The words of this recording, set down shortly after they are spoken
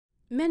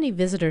Many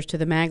visitors to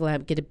the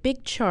MagLab get a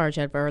big charge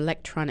out of our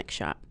electronic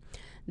shop.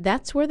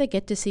 That's where they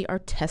get to see our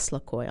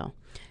Tesla Coil,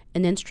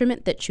 an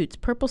instrument that shoots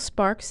purple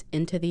sparks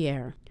into the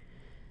air.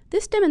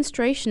 This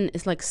demonstration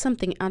is like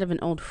something out of an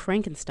old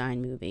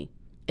Frankenstein movie.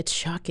 It's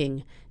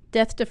shocking,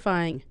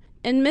 death-defying,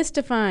 and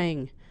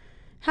mystifying.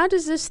 How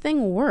does this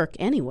thing work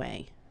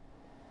anyway?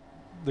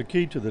 The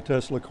key to the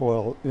Tesla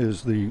coil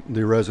is the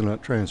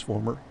resonant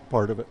transformer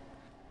part of it.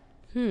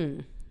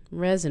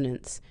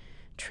 Resonance,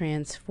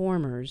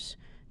 transformers.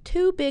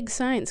 Two big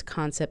science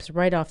concepts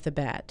right off the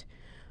bat.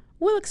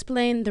 We'll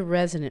explain the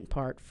resonant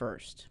part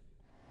first.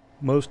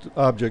 Most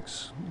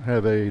objects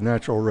have a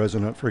natural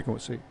resonant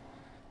frequency.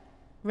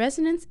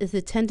 Resonance is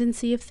the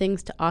tendency of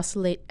things to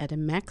oscillate at a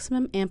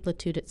maximum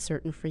amplitude at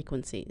certain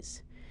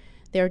frequencies.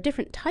 There are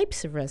different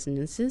types of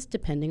resonances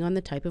depending on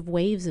the type of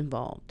waves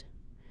involved.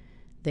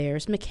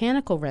 There's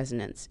mechanical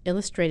resonance,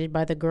 illustrated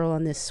by the girl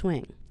on this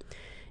swing.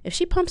 If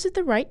she pumps at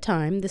the right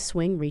time, the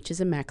swing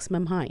reaches a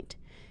maximum height.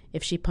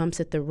 If she pumps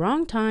at the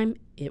wrong time,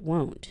 it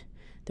won't.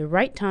 The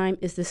right time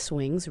is the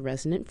swing's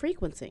resonant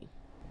frequency.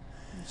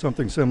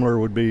 Something similar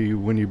would be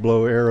when you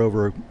blow air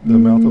over the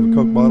mouth of a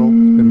Coke bottle,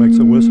 it makes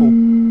a whistle.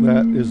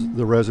 That is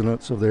the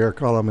resonance of the air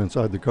column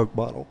inside the Coke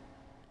bottle.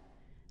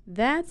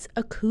 That's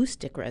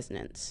acoustic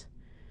resonance.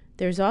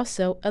 There's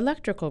also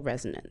electrical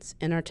resonance,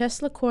 and our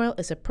Tesla coil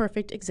is a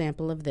perfect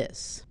example of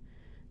this.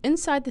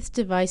 Inside this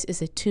device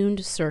is a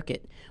tuned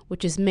circuit,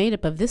 which is made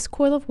up of this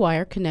coil of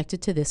wire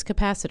connected to this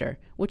capacitor,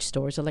 which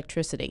stores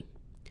electricity.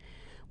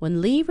 When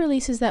Lee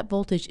releases that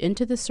voltage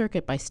into the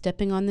circuit by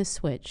stepping on this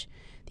switch,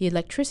 the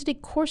electricity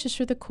courses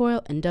through the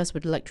coil and does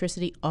what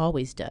electricity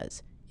always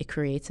does. It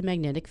creates a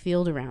magnetic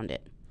field around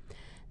it.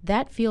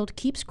 That field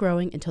keeps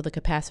growing until the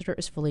capacitor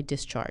is fully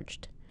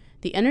discharged.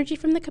 The energy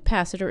from the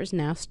capacitor is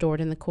now stored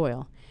in the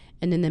coil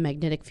and in the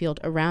magnetic field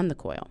around the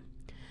coil.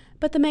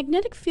 But the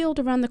magnetic field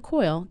around the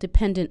coil,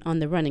 dependent on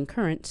the running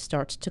current,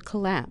 starts to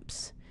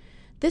collapse.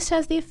 This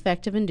has the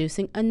effect of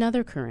inducing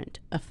another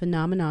current, a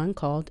phenomenon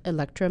called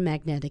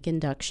electromagnetic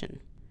induction.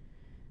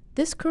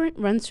 This current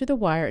runs through the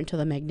wire until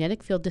the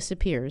magnetic field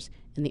disappears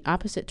and the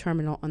opposite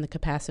terminal on the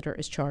capacitor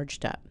is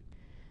charged up.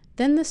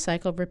 Then the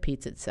cycle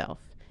repeats itself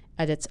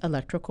at its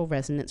electrical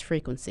resonance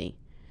frequency,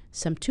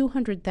 some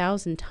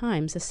 200,000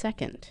 times a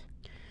second.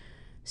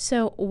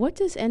 So what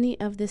does any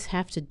of this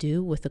have to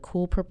do with the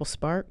cool purple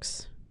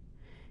sparks?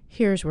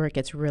 Here's where it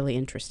gets really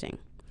interesting.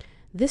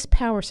 This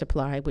power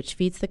supply, which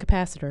feeds the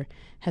capacitor,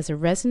 has a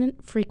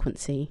resonant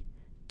frequency,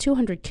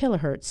 200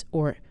 kilohertz,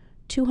 or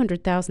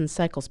 200,000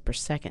 cycles per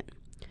second.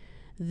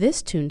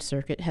 This tuned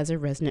circuit has a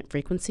resonant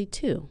frequency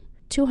too,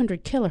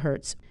 200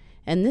 kilohertz,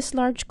 and this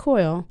large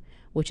coil,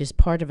 which is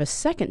part of a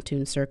second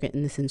tuned circuit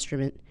in this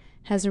instrument,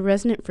 has a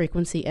resonant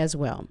frequency as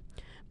well.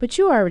 But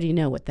you already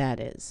know what that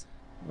is.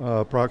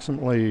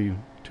 Approximately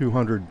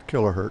 200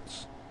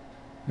 kilohertz.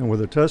 And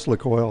with a Tesla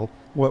coil,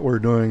 what we're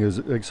doing is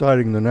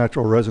exciting the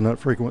natural resonant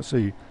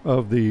frequency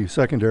of the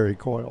secondary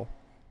coil.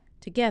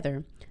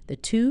 Together, the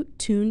two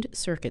tuned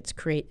circuits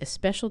create a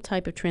special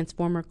type of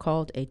transformer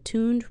called a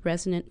tuned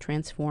resonant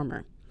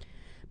transformer.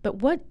 But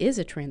what is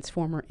a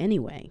transformer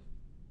anyway?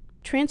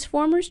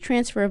 Transformers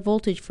transfer a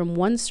voltage from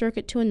one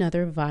circuit to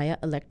another via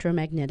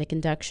electromagnetic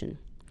induction.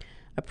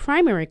 A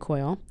primary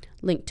coil,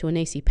 linked to an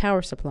AC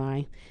power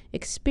supply,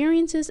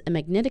 experiences a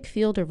magnetic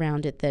field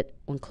around it that,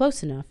 when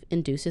close enough,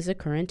 induces a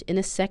current in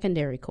a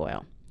secondary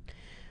coil.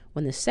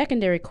 When the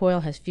secondary coil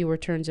has fewer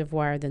turns of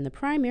wire than the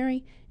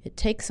primary, it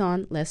takes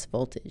on less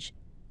voltage.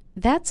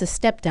 That's a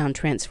step-down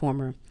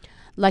transformer,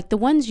 like the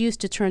ones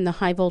used to turn the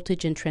high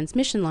voltage in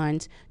transmission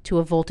lines to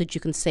a voltage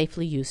you can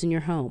safely use in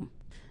your home.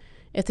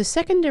 If the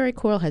secondary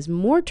coil has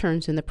more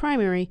turns than the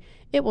primary,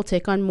 it will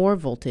take on more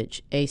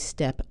voltage, a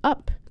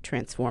step-up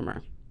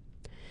transformer.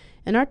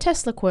 In our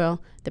Tesla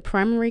coil, the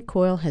primary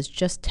coil has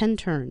just 10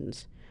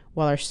 turns,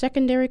 while our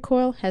secondary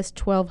coil has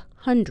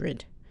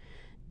 1,200.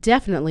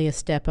 Definitely a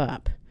step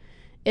up.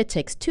 It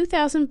takes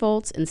 2,000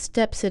 volts and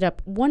steps it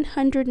up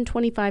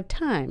 125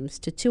 times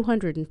to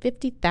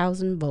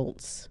 250,000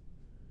 volts.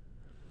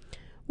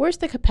 Where's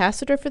the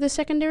capacitor for the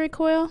secondary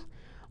coil?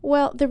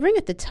 Well, the ring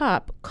at the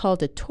top,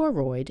 called a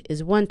toroid,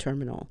 is one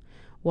terminal,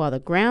 while the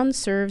ground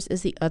serves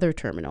as the other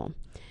terminal,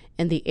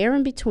 and the air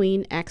in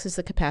between acts as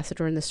the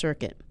capacitor in the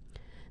circuit.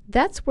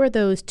 That's where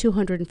those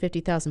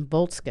 250,000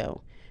 volts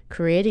go,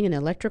 creating an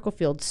electrical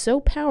field so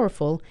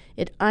powerful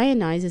it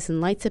ionizes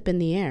and lights up in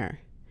the air.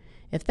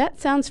 If that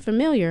sounds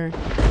familiar,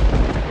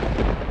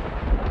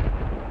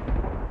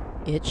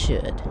 it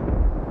should.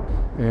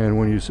 And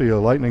when you see a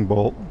lightning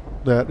bolt,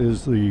 that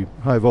is the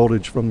high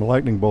voltage from the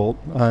lightning bolt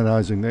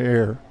ionizing the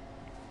air.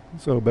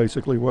 So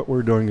basically what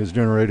we're doing is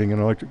generating an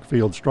electric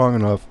field strong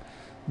enough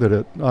that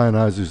it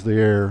ionizes the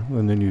air,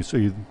 and then you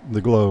see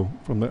the glow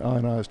from the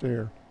ionized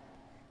air.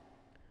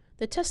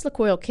 The Tesla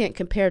coil can't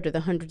compare to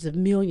the hundreds of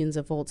millions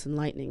of volts in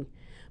lightning,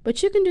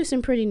 but you can do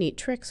some pretty neat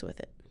tricks with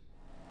it.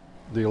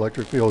 The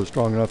electric field is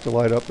strong enough to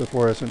light up the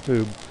fluorescent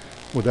tube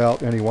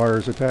without any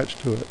wires attached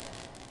to it.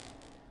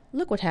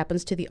 Look what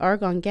happens to the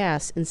argon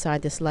gas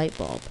inside this light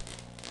bulb.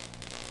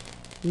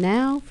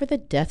 Now for the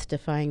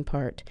death-defying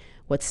part,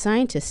 what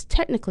scientists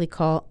technically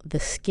call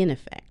the skin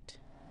effect.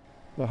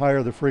 The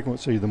higher the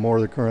frequency, the more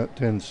the current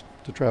tends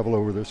to travel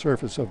over the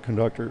surface of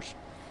conductors.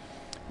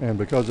 And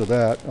because of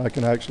that, I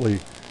can actually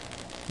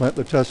let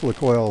the Tesla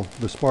coil,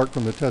 the spark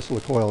from the Tesla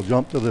coil,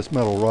 jump to this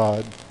metal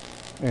rod,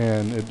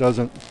 and it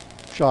doesn't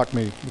shock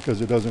me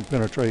because it doesn't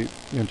penetrate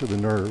into the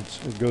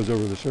nerves. It goes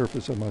over the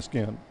surface of my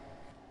skin.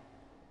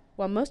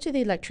 While most of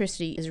the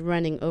electricity is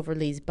running over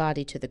Lee's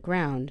body to the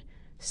ground,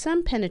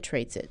 some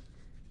penetrates it,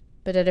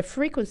 but at a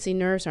frequency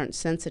nerves aren't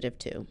sensitive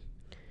to.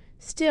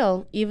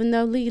 Still, even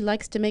though Lee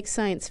likes to make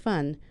science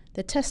fun,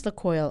 the Tesla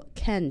coil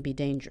can be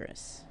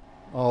dangerous.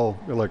 All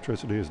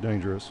electricity is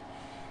dangerous,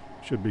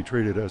 should be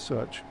treated as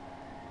such.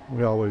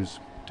 We always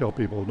tell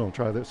people, don't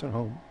try this at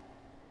home.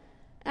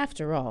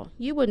 After all,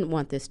 you wouldn't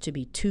want this to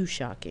be too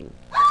shocking.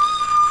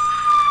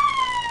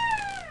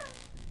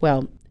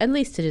 Well, at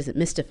least it isn't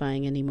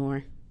mystifying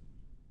anymore.